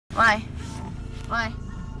Why? Why?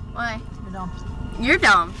 Why? You're dumb. You're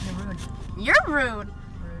dumb. You're rude. You're rude.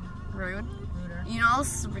 Rude. Rude. Ruder. You know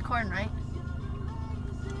this is recording, right?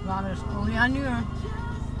 Well, there's only on you.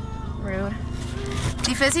 Rude.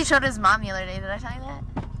 D-Fizzy showed his mom the other day. Did I tell you that?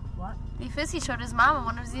 What? D-Fizzy showed his mom in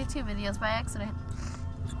one of his YouTube videos by accident.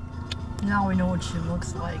 Now we know what she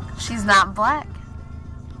looks like. She's not black.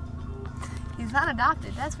 He's not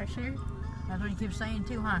adopted, that's for sure. That's what you keep saying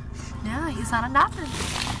too, huh? No, he's not adopted.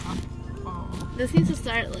 Oh. This needs to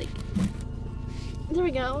start like... There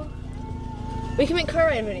we go. We can make car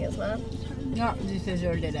ride videos, Mom. No, this is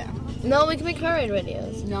already did that. No, we can make car ride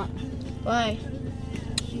videos. No, Why?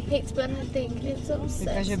 He hates but I think it's obsessed.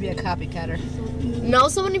 because you'll be a copycatter. No,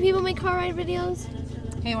 so many people make car ride videos.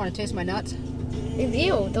 Hey, you want to taste my nuts?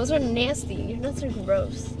 Ew, those are nasty. Your nuts are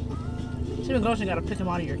gross. It's even gross, you gotta pick them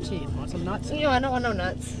out of your teeth. Want some nuts? Ew, I don't want no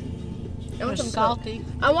nuts. I want They're some salty.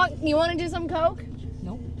 Coke. You want to do some Coke?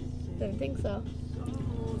 Nope. Didn't think so.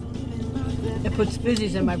 It puts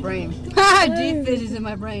fizzies in my brain. Deep fizzies in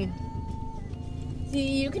my brain.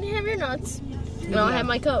 You can have your nuts, and I'll have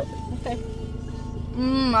my Coke. Okay.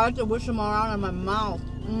 I like to wish them around in my mouth.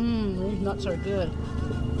 These nuts are good.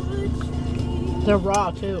 They're raw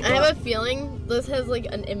too. I have a feeling this has like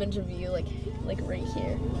an image of you, like right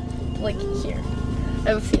here, like here. I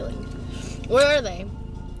have a feeling. Where are they?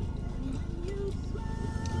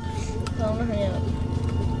 Tell them to hurry up.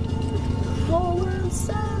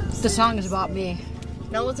 The song is about me.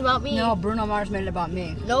 No, it's about me. No, Bruno Mars made it about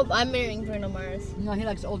me. Nope, I'm marrying Bruno Mars. No, he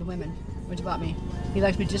likes old women. It's about me. He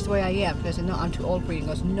likes me just the way I am. Because I said, no, I'm too old for you. He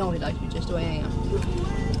goes, no, he likes me just the way I am.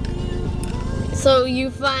 So you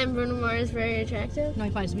find Bruno Mars very attractive? No,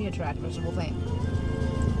 he finds me attractive. That's the whole thing.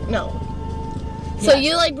 No. So Yes.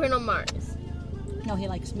 you like Bruno Mars? No, he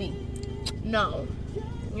likes me. No.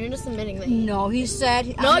 You're just admitting that. No, he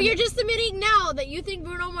said... No, you're just admitting now that you think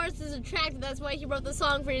Bruno Mars is attractive. That's why he wrote the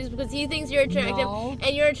song for you, because he thinks you're attractive, No.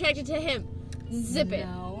 and you're attracted to him. Zip it.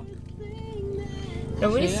 No.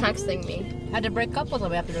 Nobody's See? texting me. I had to break up with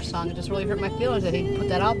him after the song. It just really hurt my feelings that he put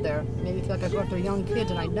that out there. Made me feel like I grew up with young kids,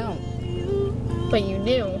 and I don't. But you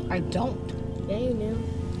knew. I don't. Yeah, you knew.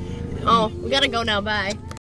 Oh, we gotta go now. Bye.